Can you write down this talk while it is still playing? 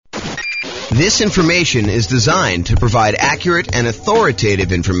This information is designed to provide accurate and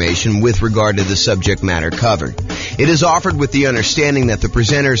authoritative information with regard to the subject matter covered. It is offered with the understanding that the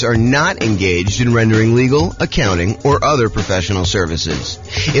presenters are not engaged in rendering legal, accounting, or other professional services.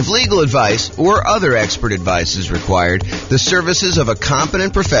 If legal advice or other expert advice is required, the services of a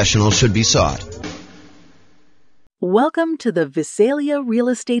competent professional should be sought. Welcome to the Visalia Real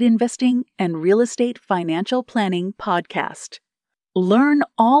Estate Investing and Real Estate Financial Planning podcast. Learn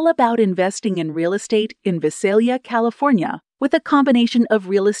all about investing in real estate in Visalia, California, with a combination of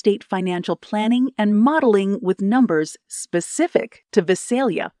real estate financial planning and modeling with numbers specific to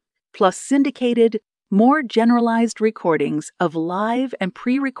Visalia, plus syndicated, more generalized recordings of live and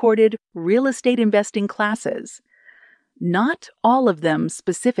pre-recorded real estate investing classes. Not all of them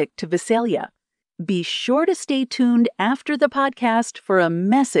specific to Visalia. Be sure to stay tuned after the podcast for a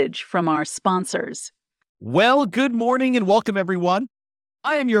message from our sponsors. Well, good morning and welcome, everyone.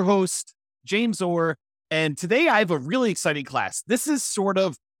 I am your host, James Orr, and today I have a really exciting class. This is sort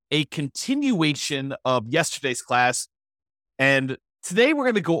of a continuation of yesterday's class, and today we're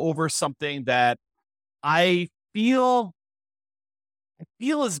going to go over something that I feel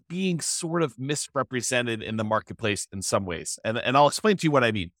is being sort of misrepresented in the marketplace in some ways, and I'll explain to you what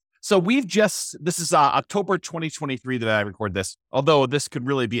I mean. So this is October 2023 that I record this, although this could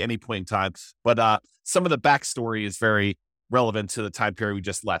really be any point in time, but some of the backstory is very relevant to the time period we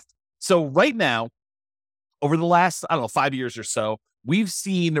just left. So right now, over the last, 5 years or so, we've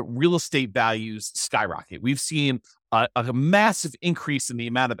seen real estate values skyrocket. We've seen a massive increase in the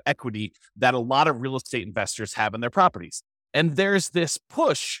amount of equity that a lot of real estate investors have in their properties. And there's this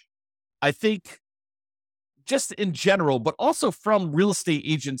push, I think, just in general, but also from real estate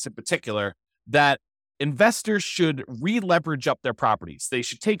agents in particular, that investors should re-leverage up their properties. They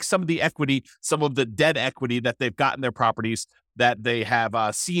should take some of the equity, some of the dead equity that they've got in their properties that they have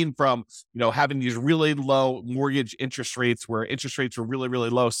seen from, having these really low mortgage interest rates, where interest rates were really, really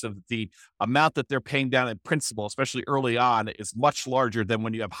low. So that the amount that they're paying down in principal, especially early on, is much larger than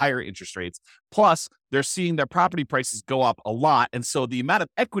when you have higher interest rates. Plus, they're seeing their property prices go up a lot. And so the amount of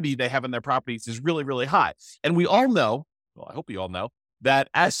equity they have in their properties is really, really high. And we all know, well, I hope you all know, that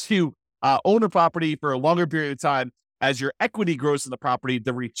as you own a property for a longer period of time, as your equity grows in the property,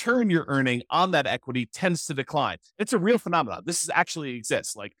 the return you're earning on that equity tends to decline. It's a real phenomenon. This actually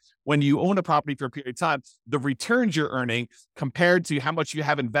exists. Like when you own a property for a period of time, the returns you're earning compared to how much you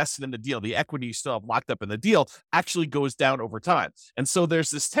have invested in the deal, the equity you still have locked up in the deal, actually goes down over time. And so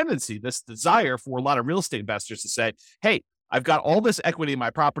there's this tendency, this desire for a lot of real estate investors to say, hey, I've got all this equity in my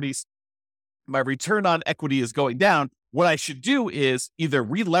properties. My return on equity is going down. What I should do is either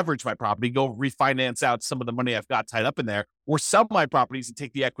re-leverage my property, go refinance out some of the money I've got tied up in there, or sell my properties and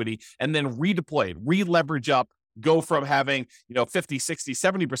take the equity and then redeploy it, re-leverage up, go from having, 50, 60,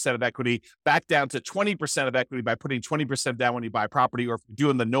 70% of equity back down to 20% of equity by putting 20% down when you buy property, or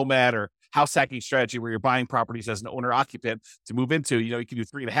doing the nomad or house hacking strategy where you're buying properties as an owner occupant to move into. You can do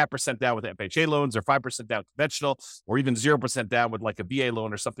 3.5% down with FHA loans, or 5% down conventional, or even 0% down with like a VA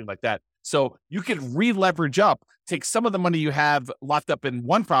loan or something like that. So you can re-leverage up, take some of the money you have locked up in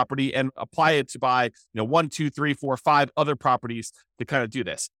one property and apply it to buy, 1, 2, 3, 4, 5 other properties to kind of do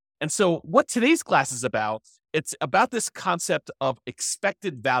this. And so what today's class is about, it's about this concept of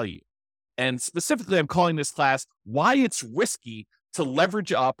expected value. And specifically, I'm calling this class why it's risky to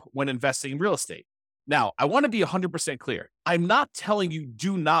leverage up when investing in real estate. Now, I want to be 100% clear. I'm not telling you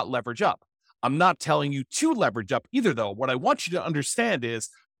do not leverage up. I'm not telling you to leverage up either, though. What I want you to understand is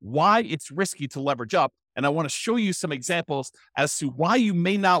why it's risky to leverage up. And I want to show you some examples as to why you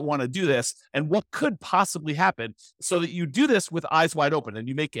may not want to do this and what could possibly happen, so that you do this with eyes wide open and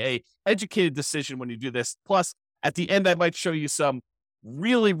you make a educated decision when you do this. Plus, at the end, I might show you some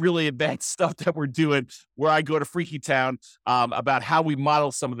really, really advanced stuff that we're doing where I go to Freaky Town about how we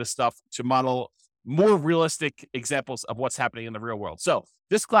model some of this stuff to model more realistic examples of what's happening in the real world. So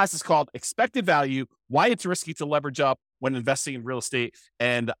this class is called Expected Value, Why It's Risky to Leverage Up when Investing in Real Estate.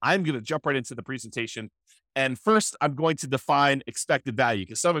 And I'm going to jump right into the presentation. And first, I'm going to define expected value,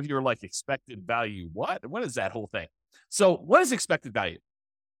 because some of you are like, expected value, what? What is that whole thing? So what is expected value?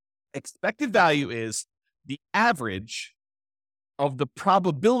 Expected value is the average of the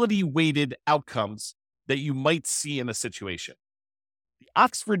probability weighted outcomes that you might see in a situation. The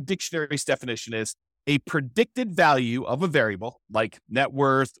Oxford Dictionary's definition is a predicted value of a variable like net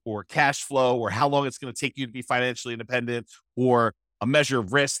worth or cash flow, or how long it's going to take you to be financially independent, or a measure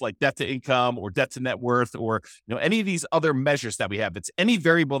of risk like debt to income or debt to net worth, or any of these other measures that we have. It's any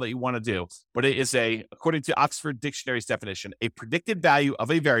variable that you want to do, but it is according to Oxford Dictionary's definition, a predicted value of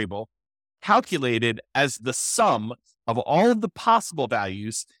a variable calculated as the sum of all of the possible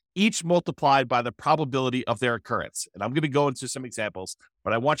values each multiplied by the probability of their occurrence. And I'm going to go into some examples,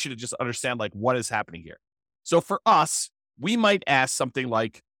 but I want you to just understand like what is happening here. So for us, we might ask something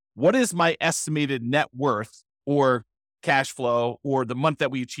like, what is my estimated net worth or cash flow or the month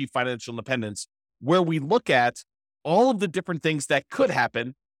that we achieve financial independence, where we look at all of the different things that could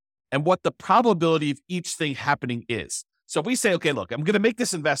happen and what the probability of each thing happening is. So if we say, okay, look, I'm going to make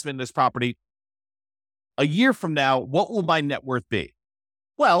this investment in this property. A year from now, what will my net worth be?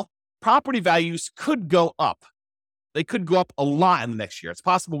 Well, property values could go up. They could go up a lot in the next year. It's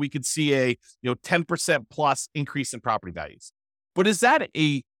possible we could see a 10% plus increase in property values. But is that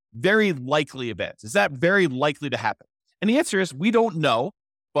a very likely event? Is that very likely to happen? And the answer is we don't know,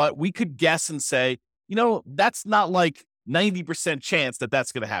 but we could guess and say, that's not like 90% chance that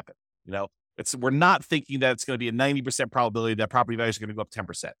that's going to happen. We're not thinking that it's going to be a 90% probability that property values are going to go up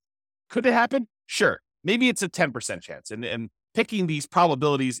 10%. Could it happen? Sure. Maybe it's a 10% chance. And picking these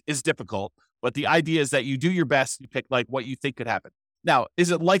probabilities is difficult, but the idea is that you do your best. You pick like what you think could happen. Now,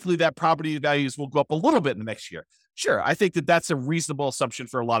 is it likely that property values will go up a little bit in the next year? Sure. I think that that's a reasonable assumption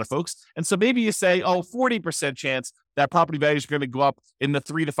for a lot of folks. And so maybe you say, 40% chance that property values are going to go up in the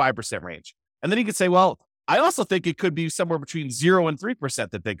 3 to 5% range. And then you could say, well, I also think it could be somewhere between 0 and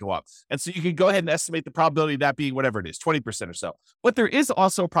 3% that they go up. And so you can go ahead and estimate the probability of that being whatever it is, 20% or so. But there is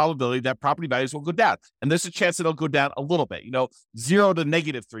also a probability that property values will go down. And there's a chance that it'll go down a little bit, 0 to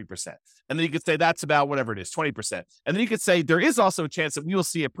negative 3%. And then you could say that's about whatever it is, 20%. And then you could say there is also a chance that we will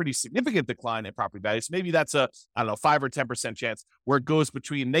see a pretty significant decline in property values. Maybe that's a, 5 or 10% chance where it goes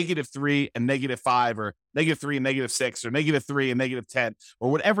between -3 and -5 or -3 and -6 or -3 and -10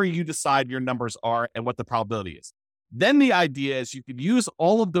 or whatever you decide your numbers are and what the probability is. Then the idea is you could use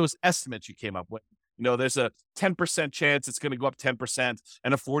all of those estimates you came up with. There's a 10% chance it's going to go up 10%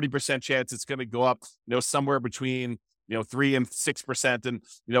 and a 40% chance it's going to go up, somewhere between 3 and 6% and,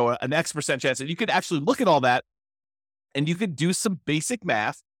 an X percent chance. And you could actually look at all that and you could do some basic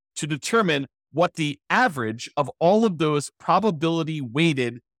math to determine what the average of all of those probability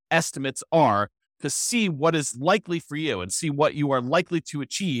weighted estimates are to see what is likely for you and see what you are likely to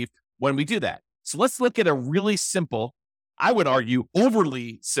achieve when we do that. So let's look at a really simple, I would argue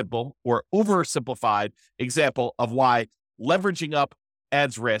overly simple or oversimplified example of why leveraging up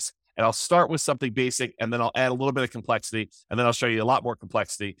adds risk. And I'll start with something basic, and then I'll add a little bit of complexity, and then I'll show you a lot more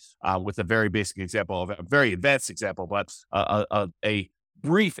complexity with a very basic example, of a very advanced example, but a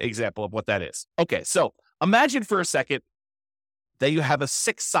brief example of what that is. Okay, so imagine for a second that you have a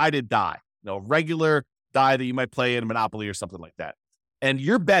 6-sided die, regular die that you might play in Monopoly or something like that. And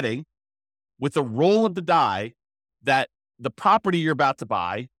you're betting with the roll of the die that the property you're about to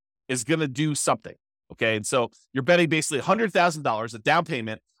buy is going to do something. Okay, and so you're betting basically $100,000, a down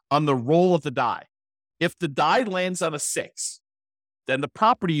payment, on the roll of the die. If the die lands on a 6, then the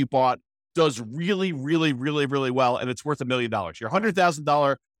property you bought does really, really, really, really well, and it's worth $1 million. Your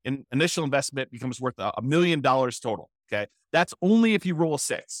 $100,000 in initial investment becomes worth $1 million total. Okay, that's only if you roll a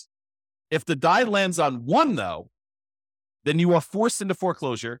 6. If the die lands on 1, though, then you are forced into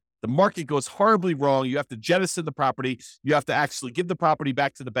foreclosure. The market goes horribly wrong. You have to jettison the property. You have to actually give the property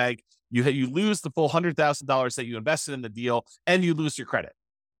back to the bank. You lose the full $100,000 that you invested in the deal, and you lose your credit.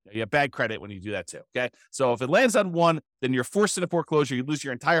 You have bad credit when you do that too, okay? So if it lands on 1, then you're forced into foreclosure. You lose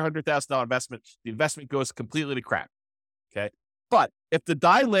your entire $100,000 investment. The investment goes completely to crap, okay? But if the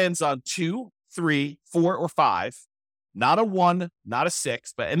die lands on 2, 3, 4, or 5, not a 1, not a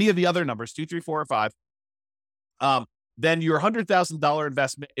 6, but any of the other numbers, 2, 3, 4, or 5, then your $100,000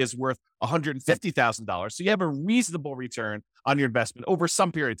 investment is worth $150,000. So you have a reasonable return on your investment over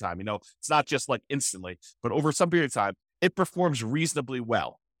some period of time. It's not just like instantly, but over some period of time, it performs reasonably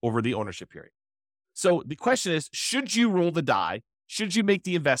well over the ownership period. So the question is, should you roll the die? Should you make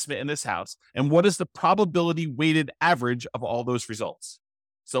the investment in this house? And what is the probability weighted average of all those results?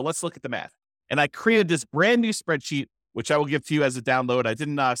 So let's look at the math. And I created this brand new spreadsheet, which I will give to you as a download. I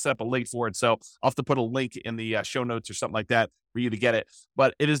didn't set up a link for it, so I'll have to put a link in the show notes or something like that for you to get it.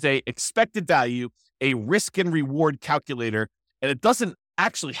 But it is a expected value, a risk and reward calculator, and it doesn't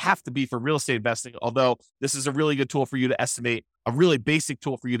actually have to be for real estate investing, although this is a really good tool for you to estimate, a really basic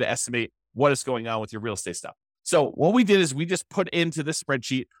tool for you to estimate what is going on with your real estate stuff. So what we did is we just put into this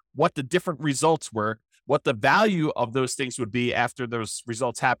spreadsheet what the different results were, what the value of those things would be after those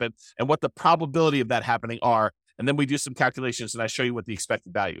results happen, and what the probability of that happening are. And then we do some calculations and I show you what the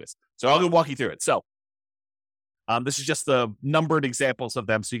expected value is. So I'll go walk you through it. So this is just the numbered examples of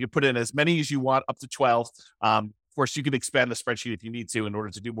them. So you can put in as many as you want, up to 12. Of course, you can expand the spreadsheet if you need to in order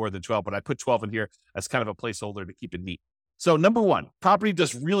to do more than 12, but I put 12 in here as kind of a placeholder to keep it neat. So number 1, property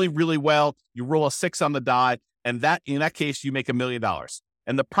does really, really well. You roll a 6 on the die, and that in that case, you make $1 million.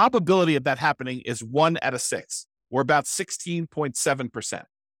 And the probability of that happening is 1 out of 6, or about 16.7%.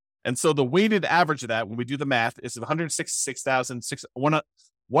 And so the weighted average of that, when we do the math, is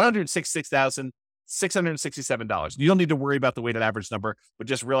 $166,667. You don't need to worry about the weighted average number, but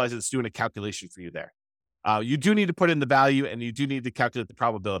just realize it's doing a calculation for you there. You do need to put in the value, and you do need to calculate the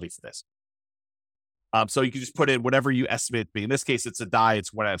probability for this. So you can just put in whatever you estimate it to be. In this case, it's a die.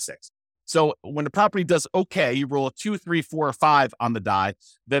 It's 1 out of 6. So when the property does okay, you roll a 2, 3, 4, or 5 on the die,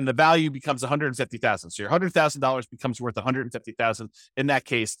 then the value becomes $150,000. So your $100,000 becomes worth $150,000 in that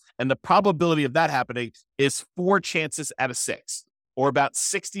case. And the probability of that happening is 4 chances out of 6, or about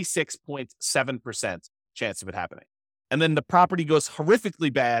 66.7% chance of it happening. And then the property goes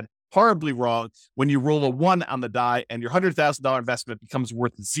horrifically bad, horribly wrong, when you roll a 1 on the die, and your $100,000 investment becomes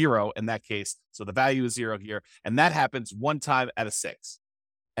worth 0 in that case. So the value is 0 here. And that happens 1 time out of 6.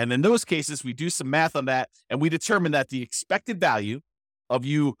 And in those cases, we do some math on that, and we determine that the expected value of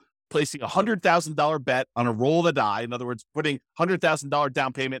you placing a $100,000 bet on a roll of the die, in other words, putting $100,000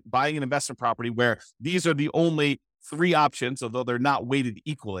 down payment, buying an investment property where these are the only 3 options, although they're not weighted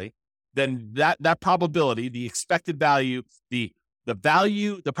equally, then that probability, the expected value, the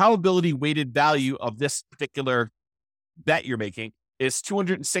probability weighted value of this particular bet you're making is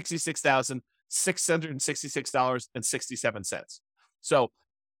 $266,666.67. So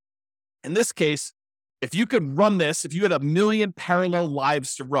in this case, if you could run this, if you had 1 million parallel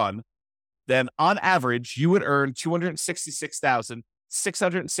lives to run, then on average, you would earn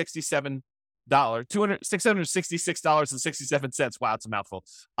 $666,67. Wow, it's a mouthful.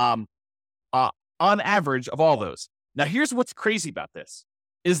 On average of all those. Now, here's what's crazy about this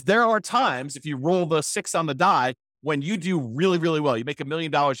is there are times if you roll the 6 on the die when you do really, really well, you make $1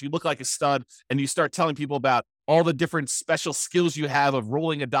 million, you look like a stud, and you start telling people about all the different special skills you have of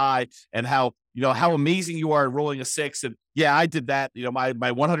rolling a die and how amazing you are at rolling a 6. And yeah, I did that. My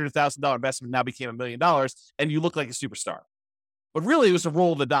 $100,000 investment now became $1 million, and you look like a superstar. But really, it was a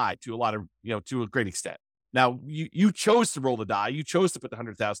roll of the die to a great extent. Now, you chose to roll the die. You chose to put the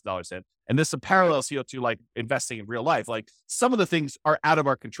 $100,000 in. And this parallels to like investing in real life. Like some of the things are out of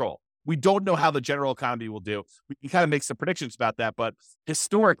our control. We don't know how the general economy will do. We can kind of make some predictions about that. But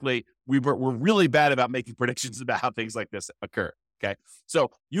historically, we're really bad about making predictions about how things like this occur. Okay.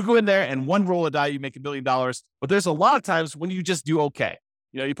 So you go in there and one roll of die, you make $1 million. But there's a lot of times when you just do okay.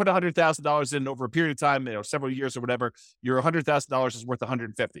 You put $100,000 in over a period of time, several years or whatever, your $100,000 is worth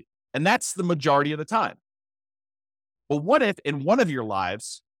 $150,000. And that's the majority of the time. But what if in one of your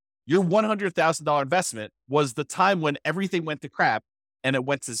lives, your $100,000 investment was the time when everything went to crap and it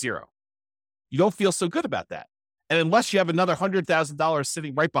went to 0? You don't feel so good about that. And unless you have another $100,000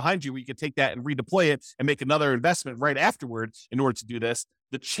 sitting right behind you where you can take that and redeploy it and make another investment right afterward in order to do this,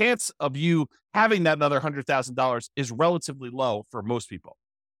 the chance of you having that another $100,000 is relatively low for most people.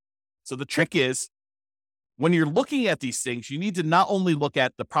 So the trick is when you're looking at these things, you need to not only look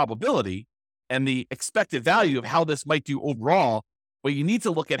at the probability and the expected value of how this might do overall, but you need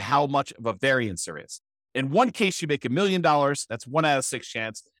to look at how much of a variance there is. In one case, you make $1 million. That's 1 out of 6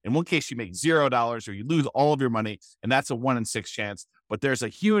 chance. In one case, you make $0 or you lose all of your money, and that's a 1 in 6 chance. But there's a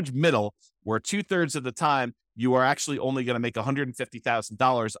huge middle where 2/3 of the time, you are actually only going to make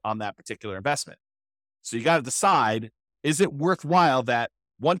 $150,000 on that particular investment. So you got to decide, is it worthwhile that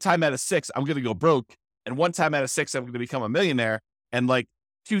 1 time out of 6, I'm going to go broke, and 1 time out of 6, I'm going to become a millionaire, and like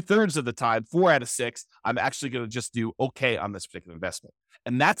 2/3 of the time, 4 out of 6, I'm actually going to just do okay on this particular investment.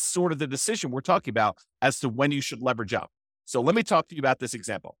 And that's sort of the decision we're talking about as to when you should leverage up. So let me talk to you about this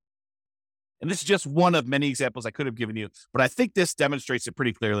example. And this is just one of many examples I could have given you, but I think this demonstrates it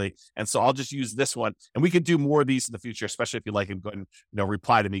pretty clearly. And so I'll just use this one, and we could do more of these in the future, especially if you like them. Go ahead and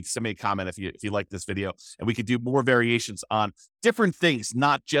reply to me, send me a comment if you like this video, and we could do more variations on different things,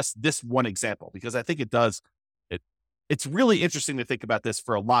 not just this one example, because I think it does. It's really interesting to think about this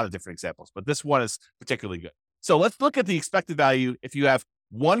for a lot of different examples, but this one is particularly good. So let's look at the expected value. If you have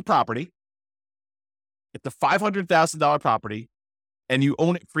one property, it's a $500,000 property, and you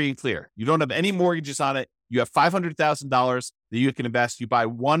own it free and clear. You don't have any mortgages on it. You have $500,000 that you can invest. You buy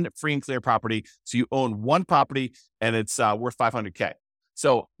one free and clear property. So you own one property, and it's worth $500K.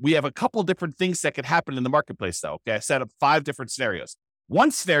 So we have a couple different things that could happen in the marketplace, though. Okay, I set up 5 different scenarios.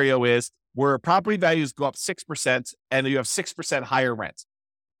 One scenario is where property values go up 6% and you have 6% higher rent.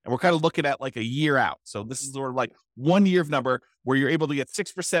 And we're kind of looking at like a year out. So this is sort of like 1 year of number where you're able to get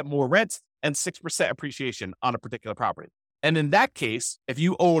 6% more rent and 6% appreciation on a particular property. And in that case, if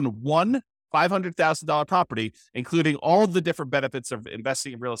you own one $500,000 property, including all of the different benefits of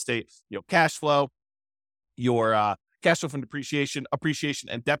investing in real estate, cash flow, your cash flow from depreciation, appreciation,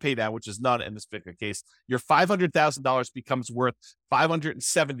 and debt pay down, which is none in this particular case, your $500,000 becomes worth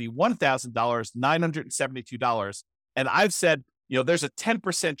 $571,000, $972. And I've said, there's a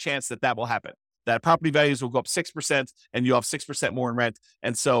 10% chance that will happen, that property values will go up 6% and you'll have 6% more in rent.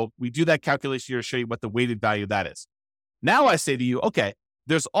 And so we do that calculation here to show you what the weighted value of that is. Now I say to you, okay,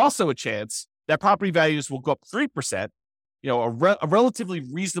 there's also a chance that property values will go up 3%, a relatively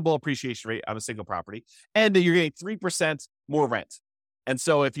reasonable appreciation rate on a single property, and you're getting 3% more rent. And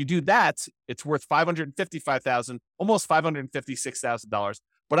so if you do that, it's worth $555,000, almost $556,000.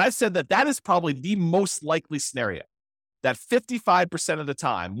 But I've said that is probably the most likely scenario. That 55% of the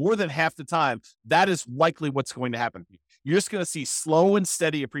time, more than half the time, that is likely what's going to happen. You're just going to see slow and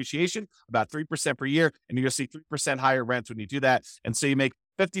steady appreciation, about 3% per year, and you're going to see 3% higher rents when you do that. And so you make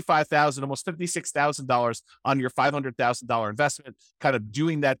 $55,000, almost $56,000 on your $500,000 investment, kind of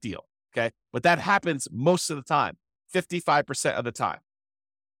doing that deal. Okay. But that happens most of the time, 55% of the time.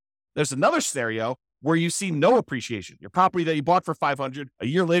 There's another scenario where you see no appreciation. Your property that you bought for $500, a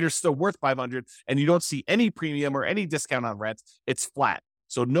year later is still worth $500, and you don't see any premium or any discount on rent. It's flat.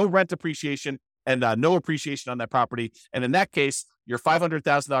 So no rent appreciation and no appreciation on that property. And in that case, your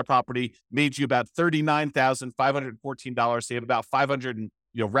 $500,000 property made you about $39,514. So you have about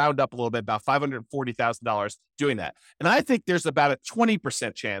round up a little bit, about $540,000 doing that. And I think there's about a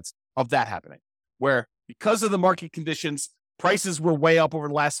 20% chance of that happening, where because of the market conditions, prices were way up over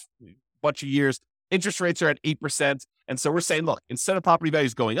the last bunch of years. Interest rates are at 8%. And so we're saying, look, instead of property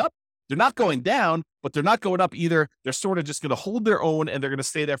values going up, they're not going down, but they're not going up either. They're sort of just going to hold their own and they're going to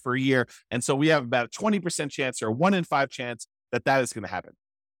stay there for a year. And so we have about a 20% chance or a 1 in 5 chance that is going to happen.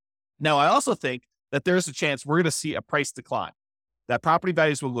 Now, I also think that there's a chance we're going to see a price decline, that property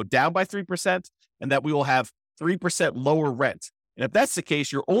values will go down by 3% and that we will have 3% lower rent. And if that's the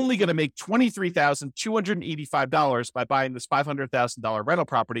case, you're only going to make $23,285 by buying this $500,000 rental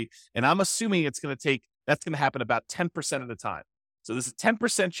property. And I'm assuming that's going to happen about 10% of the time. So there's a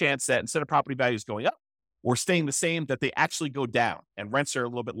 10% chance that instead of property values going up or staying the same, that they actually go down and rents are a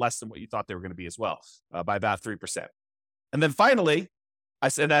little bit less than what you thought they were going to be as well, by about 3%. And then finally, I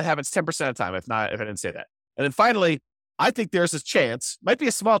said that happens 10% of the time, if I didn't say that. And then finally, I think there's a chance, might be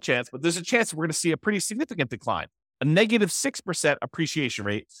a small chance, but there's a chance we're going to see a pretty significant decline, a negative 6% appreciation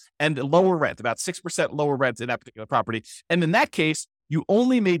rate and lower rent, about 6% lower rent in that particular property. And in that case, you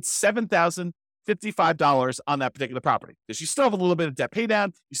only made $7,055 on that particular property because you still have a little bit of debt pay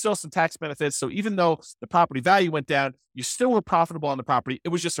down. You still have some tax benefits. So even though the property value went down, you still were profitable on the property. It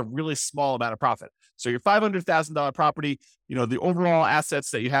was just a really small amount of profit. So your $500,000 property, the overall assets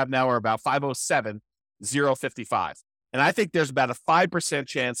that you have now are about $507,055. And I think there's about a 5%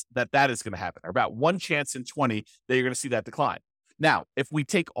 chance that is going to happen, or about 1 chance in 20 that you're going to see that decline. Now, if we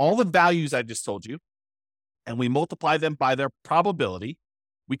take all the values I just told you and we multiply them by their probability,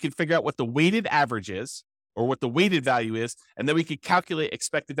 we can figure out what the weighted average is or what the weighted value is, and then we can calculate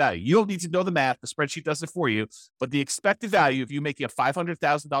expected value. You don't need to know the math. The spreadsheet does it for you. But the expected value, if you're making a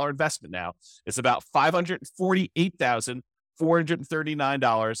 $500,000 investment now, is about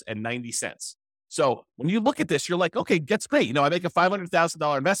 $548,439.90. So when you look at this, you're like, okay, that's great. I make a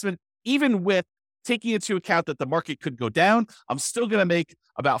 $500,000 investment, even with taking into account that the market could go down, I'm still going to make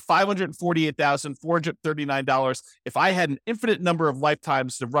about $548,439 if I had an infinite number of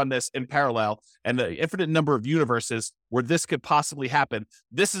lifetimes to run this in parallel and the infinite number of universes where this could possibly happen.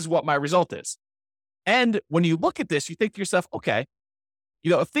 This is what my result is. And when you look at this, you think to yourself, okay,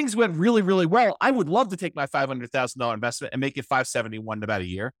 if things went really, really well, I would love to take my $500,000 investment and make it $571 in about a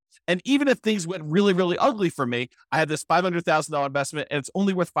year. And even if things went really, really ugly for me, I had this $500,000 investment and it's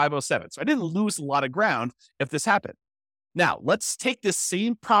only worth $507. So I didn't lose a lot of ground if this happened. Now, let's take this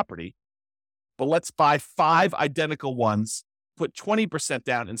same property, but let's buy 5 identical ones, put 20%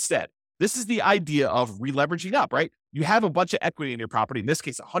 down instead. This is the idea of releveraging up, right? You have a bunch of equity in your property, in this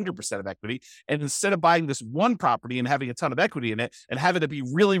case, 100% of equity. And instead of buying this one property and having a ton of equity in it and having it be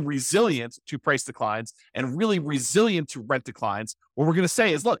really resilient to price declines and really resilient to rent declines, what we're going to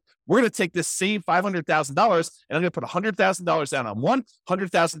say is, look, we're going to take this same $500,000 and I'm going to put $100,000 down on 1,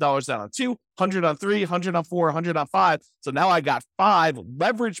 $100,000 down on 2, 100 on 3, 100 on 4, 100 on 5. So now I got 5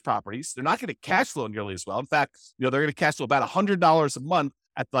 leverage properties. They're not going to cash flow nearly as well. In fact, they're going to cash flow about $100 a month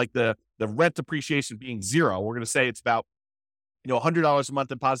at like the rent appreciation being 0. We're going to say it's about, $100 a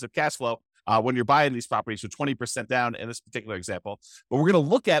month in positive cash flow when you're buying these properties, so 20% down in this particular example. But we're going to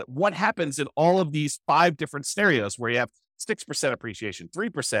look at what happens in all of these 5 different scenarios where you have 6% appreciation,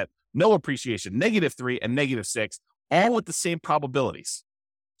 3%, no appreciation, -3, and -6, all with the same probabilities.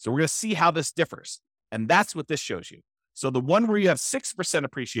 So we're going to see how this differs. And that's what this shows you. So the one where you have 6%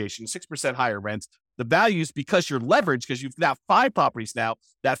 appreciation, 6% higher rent, the values, because you're leveraged, because you've got 5 properties now,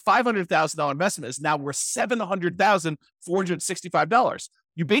 that $500,000 investment is now worth $700,465.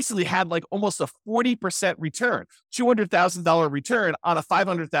 You basically had like almost a 40% return, $200,000 return on a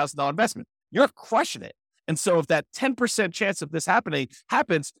 $500,000 investment. You're crushing it. And so if that 10% chance of this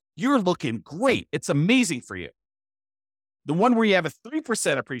happens, you're looking great. It's amazing for you. The one where you have a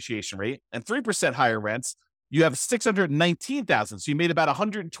 3% appreciation rate and 3% higher rents, you have $619,000. So you made about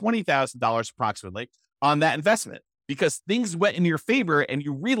 $120,000 approximately on that investment because things went in your favor and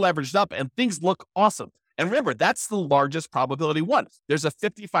you re-leveraged up and things look awesome. And remember, that's the largest probability one. There's a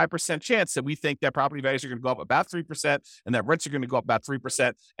 55% chance that we think that property values are going to go up about 3% and that rents are going to go up about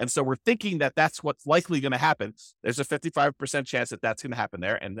 3%. And so we're thinking that that's what's likely going to happen. There's a 55% chance that that's going to happen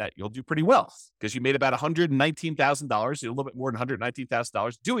there and that you'll do pretty well because you made about $119,000, a little bit more than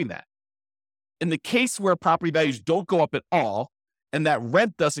 $119,000 doing that. In the case where property values don't go up at all and that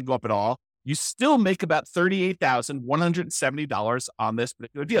rent doesn't go up at all, you still make about $38,170 on this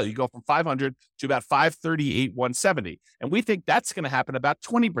particular deal. You go from $500 to about $538,170. And we think that's going to happen about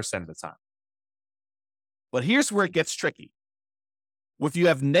 20% of the time. But here's where it gets tricky. If you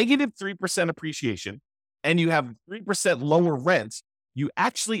have negative 3% appreciation and you have 3% lower rent, you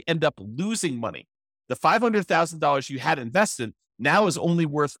actually end up losing money. The $500,000 you had invested now is only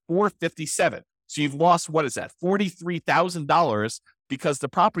worth $457,000. So you've lost, what is that? $43,000 because the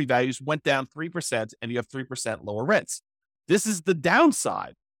property values went down 3% and you have 3% lower rents. This is the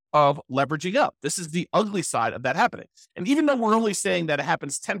downside of leveraging up. This is the ugly side of that happening. And even though we're only saying that it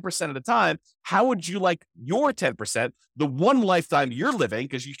happens 10% of the time, how would you like your 10%, the one lifetime you're living,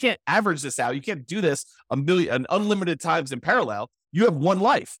 because you can't average this out. You can't do this an unlimited times in parallel. You have one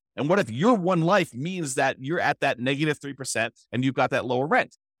life. And what if your one life means that you're at that negative 3% and you've got that lower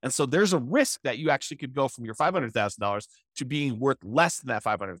rent? And so there's a risk that you actually could go from your $500,000 to being worth less than that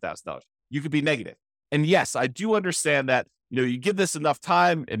 $500,000. You could be negative. And yes, I do understand that, you give this enough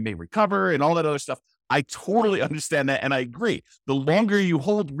time, it may recover and all that other stuff. I totally understand that. And I agree. The longer you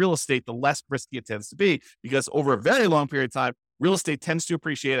hold real estate, the less risky it tends to be because over a very long period of time, real estate tends to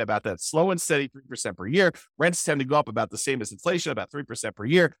appreciate about that slow and steady 3% per year. Rents tend to go up about the same as inflation, about 3% per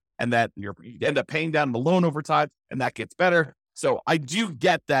year. And that you end up paying down the loan over time and that gets better. So I do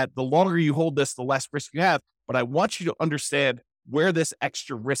get that the longer you hold this, the less risk you have, but I want you to understand where this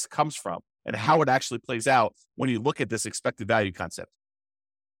extra risk comes from and how it actually plays out when you look at this expected value concept.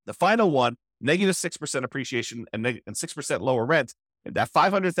 The final one, negative 6% appreciation and 6% lower rent, and that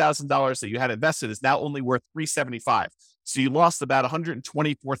 $500,000 that you had invested is now only worth $375,000. So you lost about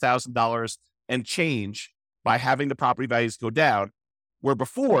 $124,000 and change by having the property values go down, where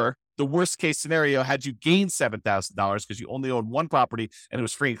before, the worst case scenario had you gain $7,000 because you only owned one property and it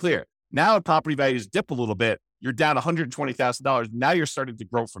was free and clear. Now property values dip a little bit. You're down $120,000. Now you're starting to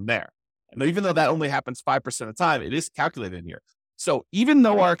grow from there. And even though that only happens 5% of the time, it is calculated in here. So even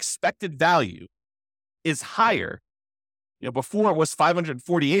though our expected value is higher, before it was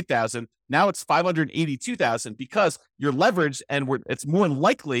 $548,000, now it's $582,000 because you're leveraged and it's more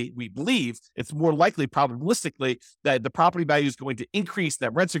likely, we believe, it's more likely probabilistically that the property value is going to increase,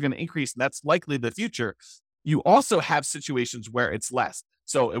 that rents are going to increase, and that's likely the future. You also have situations where it's less.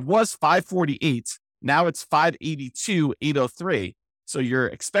 So it was $548, now it's $582,803. So your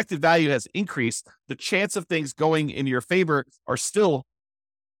expected value has increased. The chance of things going in your favor are still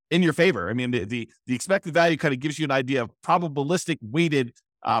in your favor. I mean, the expected value kind of gives you an idea of probabilistic weighted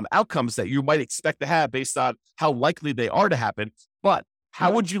outcomes that you might expect to have based on how likely they are to happen. But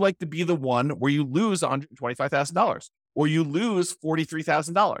how would you like to be the one where you lose $125,000 or you lose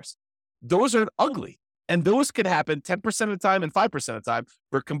 $43,000? Those are ugly. And those could happen 10% of the time and 5% of the time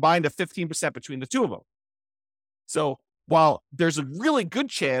for combined of 15% between the two of them. So while there's a really good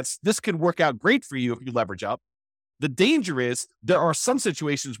chance this could work out great for you if you leverage up, the danger is there are some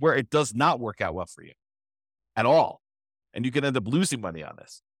situations where it does not work out well for you at all. And you can end up losing money on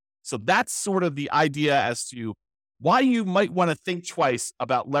this. So that's sort of the idea as to why you might want to think twice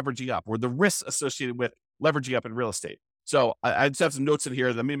about leveraging up or the risks associated with leveraging up in real estate. So I just have some notes in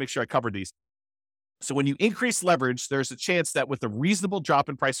here. Let me make sure I cover these. So when you increase leverage, there's a chance that with a reasonable drop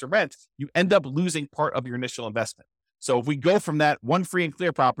in price or rent, you end up losing part of your initial investment. So if we go from that one free and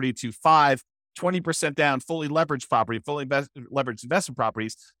clear property to 20% down, fully leveraged property, leveraged investment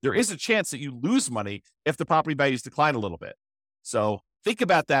properties, there is a chance that you lose money if the property values decline a little bit. So think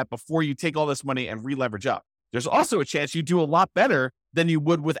about that before you take all this money and re-leverage up. There's also a chance you do a lot better than you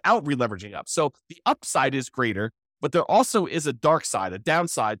would without re-leveraging up. So the upside is greater, but there also is a dark side, a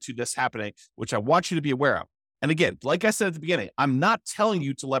downside to this happening, which I want you to be aware of. And again, like I said at the beginning, I'm not telling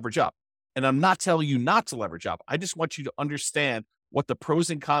you to leverage up and I'm not telling you not to leverage up. I just want you to understand what the pros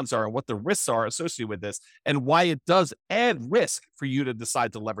and cons are and what the risks are associated with this and why it does add risk for you to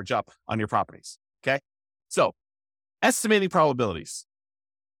decide to leverage up on your properties. Okay. So estimating probabilities.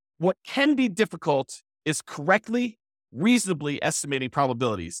 What can be difficult is correctly, reasonably estimating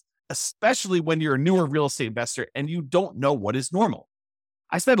probabilities, especially when you're a newer real estate investor and you don't know what is normal.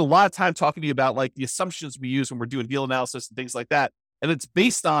 I spend a lot of time talking to you about like the assumptions we use when we're doing deal analysis and things like that. And it's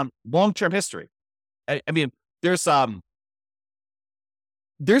based on long-term history. I mean, there's a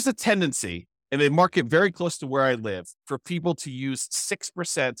tendency in a market very close to where I live for people to use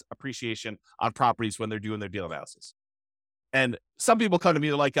 6% appreciation on properties when they're doing their deal analysis. And some people come to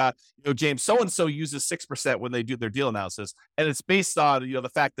me like, James, so-and-so uses 6% when they do their deal analysis. And it's based on, the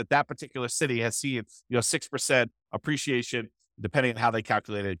fact that that particular city has seen, 6% appreciation, depending on how they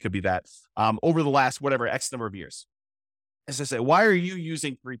calculate it. It could be that over the last, whatever, X number of years. As I say, why are you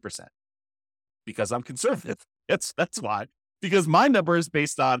using 3%? Because I'm conservative. That's why. Because my number is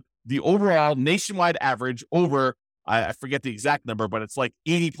based on the overall nationwide average over, I forget the exact number, but it's like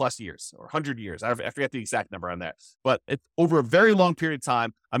 80 plus years or 100 years. I forget the exact number on that. But it's over a very long period of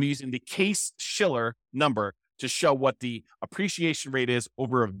time. I'm using the Case-Shiller number to show what the appreciation rate is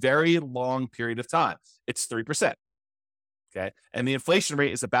over a very long period of time. It's 3%. Okay. And the inflation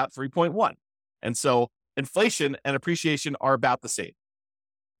rate is about 3.1. And so inflation and appreciation are about the same.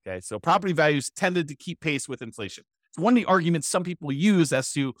 Okay. So property values tended to keep pace with inflation. It's one of the arguments some people use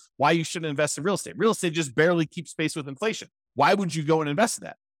as to why you shouldn't invest in real estate. Real estate just barely keeps pace with inflation. Why would you go and invest in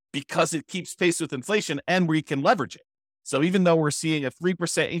that? Because it keeps pace with inflation and we can leverage it. So even though we're seeing a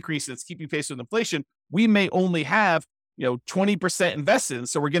 3% increase that's keeping pace with inflation, we may only have 20% invested. And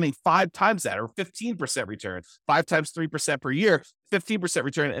so we're getting 5 times that or 15% return, 5 times 3% per year, 15%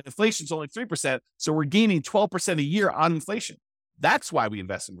 return, and inflation is only 3%. So we're gaining 12% a year on inflation. That's why we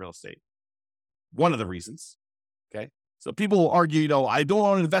invest in real estate. One of the reasons. Okay. So people will argue, I don't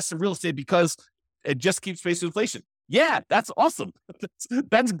want to invest in real estate because it just keeps pace with inflation. Yeah, that's awesome.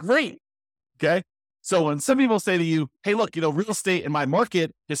 That's great. Okay. So when some people say to you, hey, look, real estate in my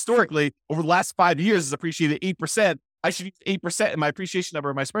market historically over the last 5 years has appreciated 8%. I should use 8% in my appreciation number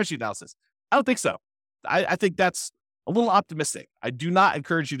in my spreadsheet analysis. I don't think so. I think that's a little optimistic. I do not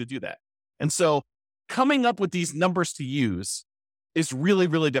encourage you to do that. And so coming up with these numbers to use is really,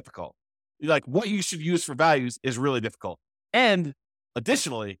 really difficult. Like what you should use for values is really difficult. And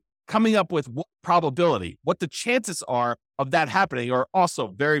additionally, coming up with what probability, what the chances are of that happening are also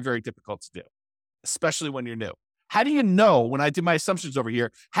very, very difficult to do, especially when you're new. How do you know, when I did my assumptions over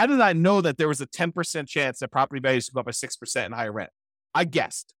here, how did I know that there was a 10% chance that property values would go up by 6% in higher rent? I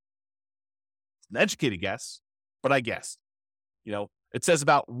guessed. It's an educated guess, but I guessed. It says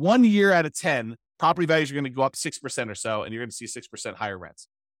about 1 year out of 10, property values are going to go up 6% or so, and you're going to see 6% higher rents.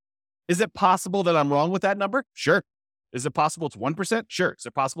 Is it possible that I'm wrong with that number? Sure. Is it possible it's 1%? Sure. Is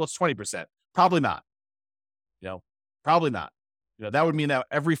it possible it's 20%? Probably not. Probably not. That would mean that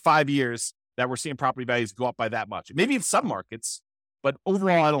every 5 years that we're seeing property values go up by that much. Maybe in some markets, but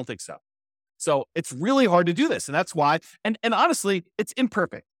overall, I don't think so. So it's really hard to do this. And that's why, and honestly, it's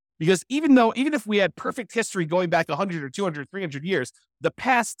imperfect because even if we had perfect history going back 100 or 200, 300 years, the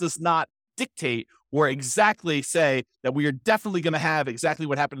past does not dictate or exactly say that we are definitely going to have exactly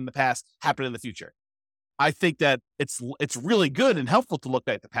what happened in the past happen in the future. I think that it's really good and helpful to look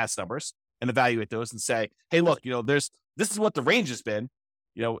at the past numbers and evaluate those and say, hey, look, this is what the range has been.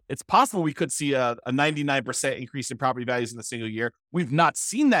 It's possible we could see a 99% increase in property values in a single year. We've not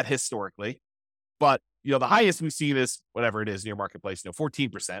seen that historically, but the highest we've seen is whatever it is in your marketplace,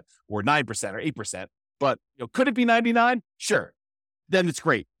 14% or 9% or 8%. But could it be 99? Sure. Then it's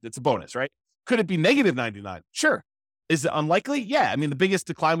great. It's a bonus, right? Could it be negative 99? Sure. Is it unlikely? Yeah. I mean, the biggest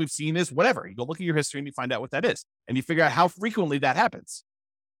decline we've seen is whatever. You go look at your history and you find out what that is, and you figure out how frequently that happens.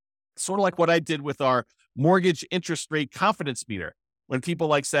 Sort of like what I did with our mortgage interest rate confidence meter. When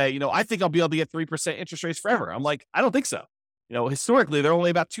people say, I think I'll be able to get 3% interest rates forever. I'm like, I don't think so. Historically, they're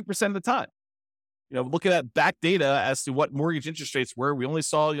only about 2% of the time. Looking at back data as to what mortgage interest rates were, we only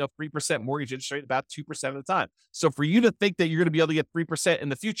saw 3% mortgage interest rate about 2% of the time. So for you to think that you're going to be able to get 3% in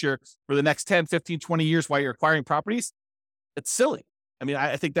the future for the next 10, 15, 20 years while you're acquiring properties, it's silly. I mean,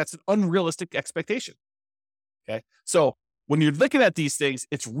 I think that's an unrealistic expectation. Okay. So when you're looking at these things,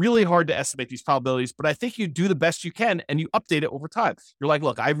 it's really hard to estimate these probabilities, but I think you do the best you can and you update it over time. You're like,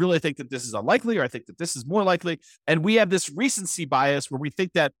 look, I really think that this is unlikely, or I think that this is more likely. And we have this recency bias where we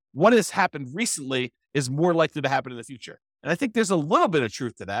think that what has happened recently is more likely to happen in the future. And I think there's a little bit of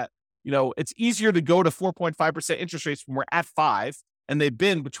truth to that. It's easier to go to 4.5% interest rates when we're at 5, and they've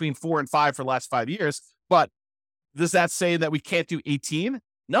been between 4 and 5 for the last 5 years. But does that say that we can't do 18?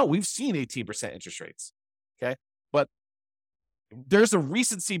 No, we've seen 18% interest rates. Okay. But there's a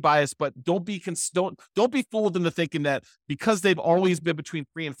recency bias, but don't be fooled into thinking that because they've always been between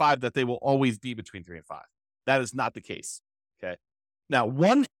 3 and 5, that they will always be between 3 and 5. That is not the case. Okay. Now,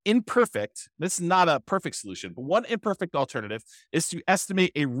 this is not a perfect solution, but one imperfect alternative is to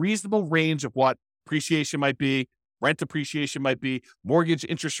estimate a reasonable range of what appreciation might be, rent appreciation might be, mortgage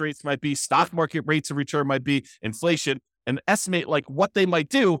interest rates might be, stock market rates of return might be, inflation, and estimate like what they might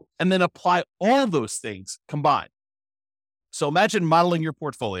do, and then apply all those things combined. So imagine modeling your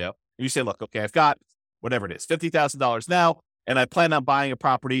portfolio, and you say, look, okay, I've got whatever it is, $50,000 now, and I plan on buying a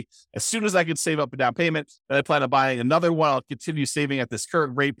property as soon as I can save up a down payment. Then I plan on buying another one. I'll continue saving at this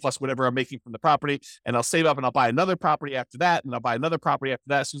current rate plus whatever I'm making from the property, and I'll save up and I'll buy another property after that, and I'll buy another property after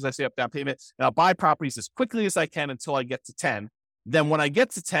that as soon as I save up down payment, and I'll buy properties as quickly as I can until I get to 10. Then when I get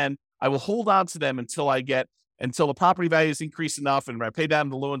to 10, I will hold on to them until the property values increase enough and I pay down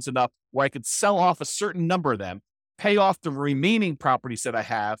the loans enough where I could sell off a certain number of them, pay off the remaining properties that I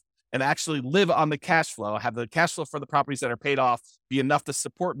have, and actually live on the cash flow, have the cash flow for the properties that are paid off be enough to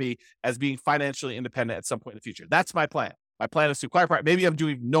support me as being financially independent at some point in the future. That's my plan. My plan is to acquire property. Maybe I'm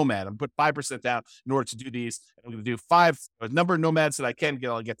doing nomad. I'm put 5% down in order to do these. I'm going to do a number of nomads that I can get.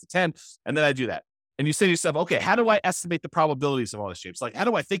 I'll get to 10, and then I do that. And you say to yourself, okay, how do I estimate the probabilities of all this, James? Like, how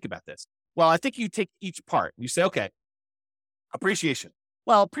do I think about this? Well, I think you take each part and you say, okay, appreciation.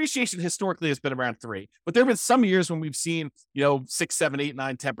 Well, appreciation historically has been around 3, but there have been some years when we've seen, 6, 7, 8,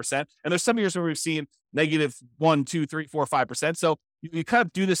 9, 10%. And there's some years where we've seen negative 1, 2, 3, 4, 5%. So you kind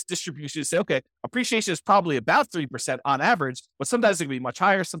of do this distribution to say, okay, appreciation is probably about 3% on average, but sometimes it can be much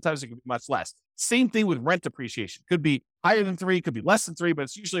higher. Sometimes it can be much less. Same thing with rent appreciation. Could be higher than 3, could be less than 3, but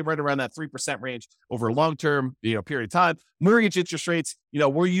it's usually right around that 3% range over a long-term, period of time. Mortgage interest rates,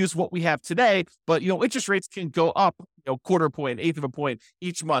 we'll use what we have today, but, interest rates can go up, quarter point, eighth of a point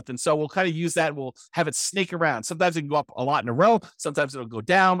each month. And so we'll kind of use that and we'll have it snake around. Sometimes it can go up a lot in a row. Sometimes it'll go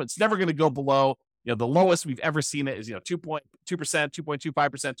down. It's never going to go below, the lowest we've ever seen it is, 2.2%, 2.25%,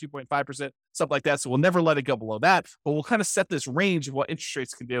 2.5%, something like that. So we'll never let it go below that, but we'll kind of set this range of what interest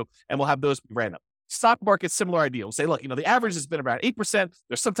rates can do, and we'll have those be random. Stock market, similar idea. We'll say, look, the average has been about 8%.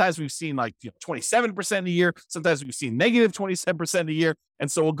 There's sometimes we've seen 27% a year. Sometimes we've seen negative 27% a year. And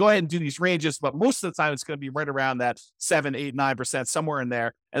so we'll go ahead and do these ranges, but most of the time it's going to be right around that 7, 8, 9%, somewhere in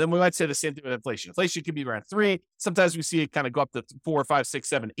there. And then we might say the same thing with inflation. Inflation can be around 3. Sometimes we see it kind of go up to 4, 5, 6,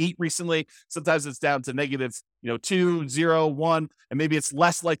 7, 8 recently. Sometimes it's down to negative, 2, 0, 1, and maybe it's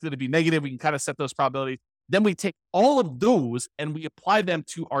less likely to be negative. We can kind of set those probabilities. Then we take all of those and we apply them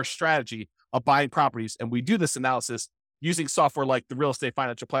to our strategy of buying properties. And we do this analysis using software like the Real Estate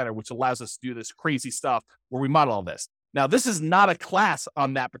Financial Planner, which allows us to do this crazy stuff where we model all this. Now, this is not a class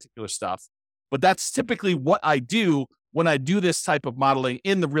on that particular stuff, but that's typically what I do when I do this type of modeling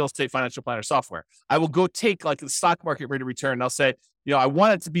in the Real Estate Financial Planner software. I will go take like the stock market rate of return, and I'll say, I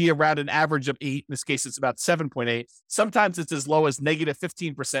want it to be around an average of 8. In this case, it's about 7.8. Sometimes it's as low as negative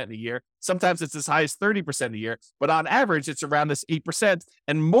 15% in a year. Sometimes it's as high as 30% a year. But on average, it's around this 8%.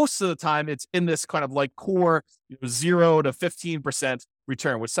 And most of the time, it's in this kind of like core 0 to 15%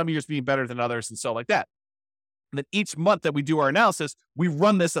 return, with some years being better than others and so like that. And then each month that we do our analysis, we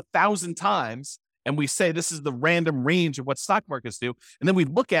run this 1,000 times. And we say, this is the random range of what stock markets do. And then we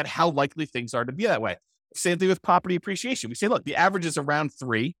look at how likely things are to be that way. Same thing with property appreciation. We say, look, the average is around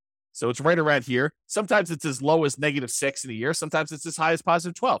 3. So it's right around here. Sometimes it's as low as negative 6 in a year. Sometimes it's as high as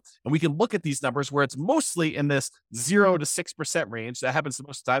positive 12. And we can look at these numbers where it's mostly in this 0 to 6% range. That happens the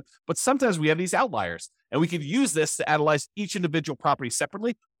most of the time. But sometimes we have these outliers. And we can use this to analyze each individual property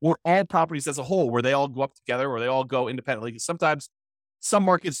separately, or all properties as a whole, where they all go up together or they all go independently. Because sometimes some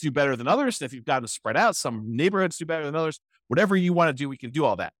markets do better than others. And if you've got them spread out, some neighborhoods do better than others. Whatever you want to do, we can do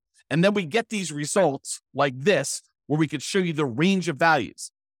all that. And then we get these results like this, where we could show you the range of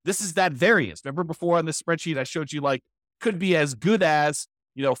values. This is that variance. Remember before on this spreadsheet, I showed you could be as good as,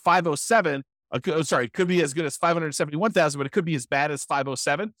 507. Could be as good as 571,000, but it could be as bad as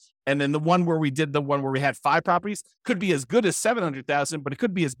 507. And then the one where we had 5 properties could be as good as 700,000, but it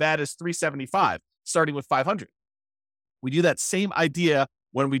could be as bad as 375, starting with 500. We do that same idea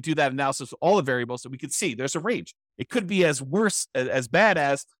when we do that analysis with all the variables, so we could see there's a range. It could be as bad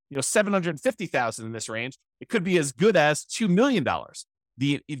as 750,000 in this range. It could be as good as $2 million.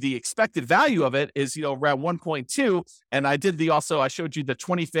 The expected value of it is around 1.2. And I showed you the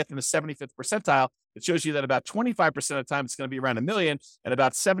 25th and the 75th percentile. It shows you that about 25% of the time it's going to be around $1 million, and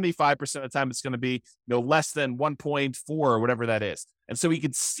about 75% of the time it's going to be less than 1.4 or whatever that is. And so we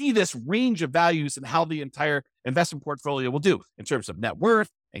can see this range of values and how the entire investment portfolio will do in terms of net worth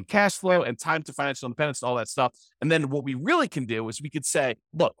and cash flow and time to financial independence and all that stuff. And then what we really can do is we could say,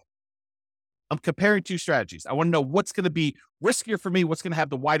 look, I'm comparing two strategies. I want to know what's going to be riskier for me, what's going to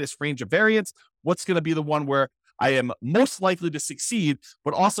have the widest range of variance, what's going to be the one where I am most likely to succeed,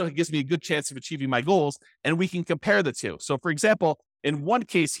 but also it gives me a good chance of achieving my goals. And we can compare the two. So for example, in one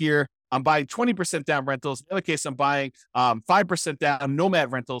case here, I'm buying 20% down rentals. In the other case, I'm buying 5% down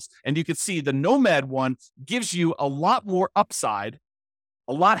Nomad rentals. And you can see the Nomad one gives you a lot more upside,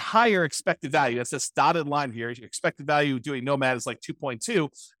 a lot higher expected value. That's this dotted line here. Your expected value doing Nomad is like 2.2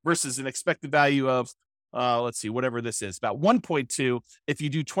 versus an expected value of, let's see, whatever this is, about 1.2 if you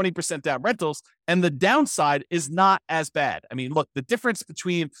do 20% down rentals. And the downside is not as bad. I mean, look, the difference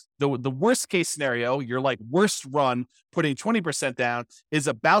between the worst case scenario, your like worst run putting 20% down, is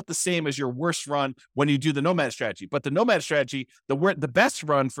about the same as your worst run when you do the Nomad strategy. But the Nomad strategy, the best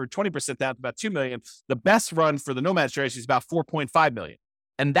run for 20% down is about 2 million. The best run for the Nomad strategy is about 4.5 million.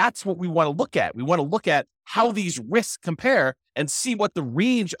 And that's what we want to look at. We want to look at how these risks compare and see what the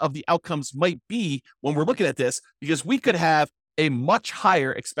range of the outcomes might be when we're looking at this, because we could have a much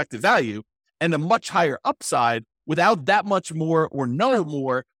higher expected value and a much higher upside without that much more or no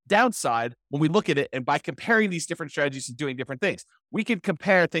more downside when we look at it. And by comparing these different strategies and doing different things, we can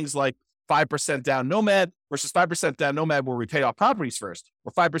compare things like 5% down Nomad versus 5% down Nomad where we pay off properties first,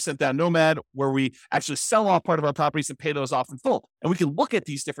 or 5% down Nomad where we actually sell off part of our properties and pay those off in full. And we can look at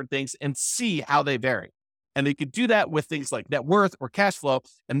these different things and see how they vary. And they could do that with things like net worth or cash flow.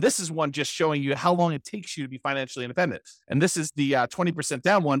 And this is one just showing you how long it takes you to be financially independent. And this is the 20%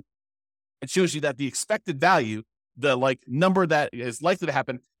 down one. It shows you that the expected value, the like number that is likely to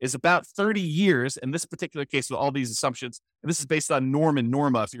happen, is about 30 years in this particular case with all these assumptions. And this is based on Norm and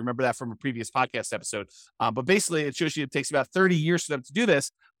Norma, if you remember that from a previous podcast episode. But basically, it shows you it takes about 30 years for them to do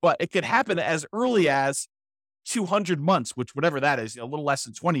this, but it could happen as early as 200 months, which whatever that is, a little less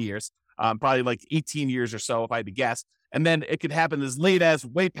than 20 years, probably like 18 years or so, if I had to guess. And then it could happen as late as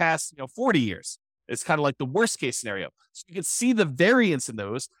way past 40 years. It's kind of like the worst case scenario. So you can see the variance in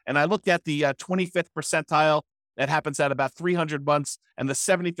those. And I looked at the 25th percentile. That happens at about 300 months, and the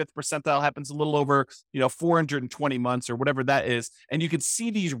 75th percentile happens a little over, 420 months or whatever that is. And you can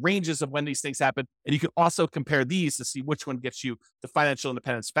see these ranges of when these things happen, and you can also compare these to see which one gets you to financial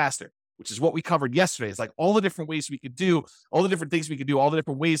independence faster, which is what we covered yesterday. It's like all the different ways we could do, all the different things we could do, all the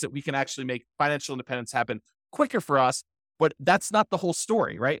different ways that we can actually make financial independence happen quicker for us. But that's not the whole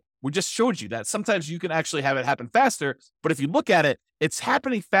story, right? We just showed you that sometimes you can actually have it happen faster, but if you look at it, it's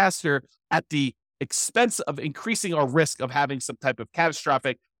happening faster at the expense of increasing our risk of having some type of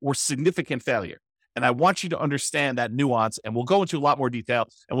catastrophic or significant failure. And I want you to understand that nuance, and we'll go into a lot more detail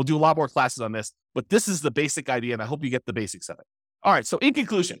and we'll do a lot more classes on this, but this is the basic idea, and I hope you get the basics of it. All right. So in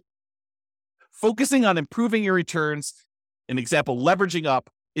conclusion, focusing on improving your returns, an example, leveraging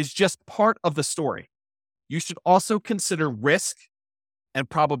up, is just part of the story. You should also consider risk and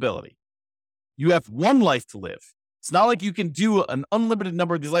probability. You have one life to live. It's not like you can do an unlimited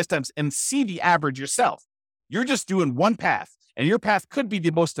number of these lifetimes and see the average yourself. You're just doing one path, and your path could be the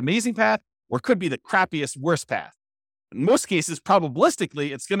most amazing path or could be the crappiest, worst path. In most cases,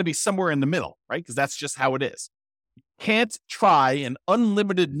 probabilistically, it's going to be somewhere in the middle, right? Because that's just how it is. You can't try an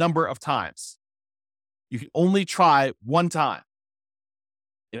unlimited number of times. You can only try one time.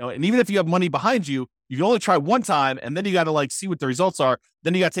 And even if you have money behind you, you can only try one time, and then you got to see what the results are.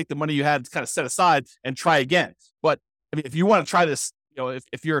 Then you got to take the money you had kind of set aside and try again. But I mean, if you want to try this,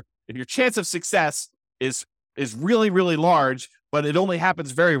 if your chance of success is really, really large, but it only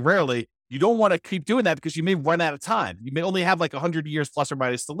happens very rarely, you don't want to keep doing that because you may run out of time. You may only have 100 years plus or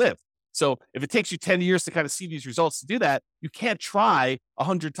minus to live. So if it takes you 10 years to kind of see these results to do that, you can't try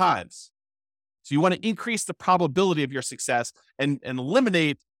 100 times. So you want to increase the probability of your success and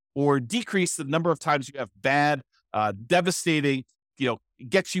eliminate or decrease the number of times you have bad, devastating,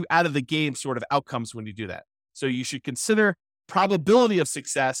 gets you out of the game sort of outcomes when you do that. So you should consider probability of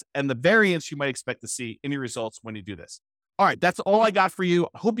success and the variance you might expect to see in your results when you do this. All right, that's all I got for you.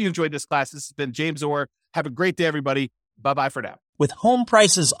 I hope you enjoyed this class. This has been James Orr. Have a great day, everybody. Bye-bye for now. With home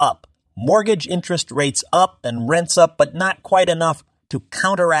prices up, mortgage interest rates up, and rents up, but not quite enough to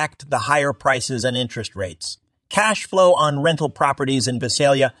counteract the higher prices and interest rates. Cash flow on rental properties in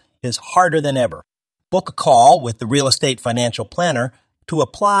Visalia is harder than ever. Book a call with the Real Estate Financial Planner to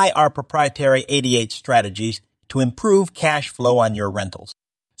apply our proprietary 88 strategies to improve cash flow on your rentals.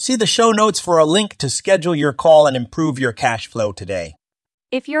 See the show notes for a link to schedule your call and improve your cash flow today.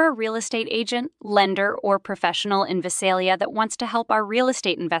 If you're a real estate agent, lender, or professional in Visalia that wants to help our real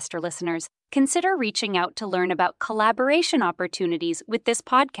estate investor listeners, consider reaching out to learn about collaboration opportunities with this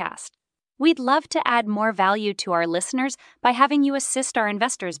podcast. We'd love to add more value to our listeners by having you assist our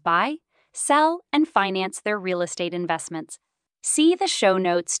investors buy, sell, and finance their real estate investments. See the show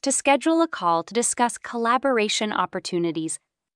notes to schedule a call to discuss collaboration opportunities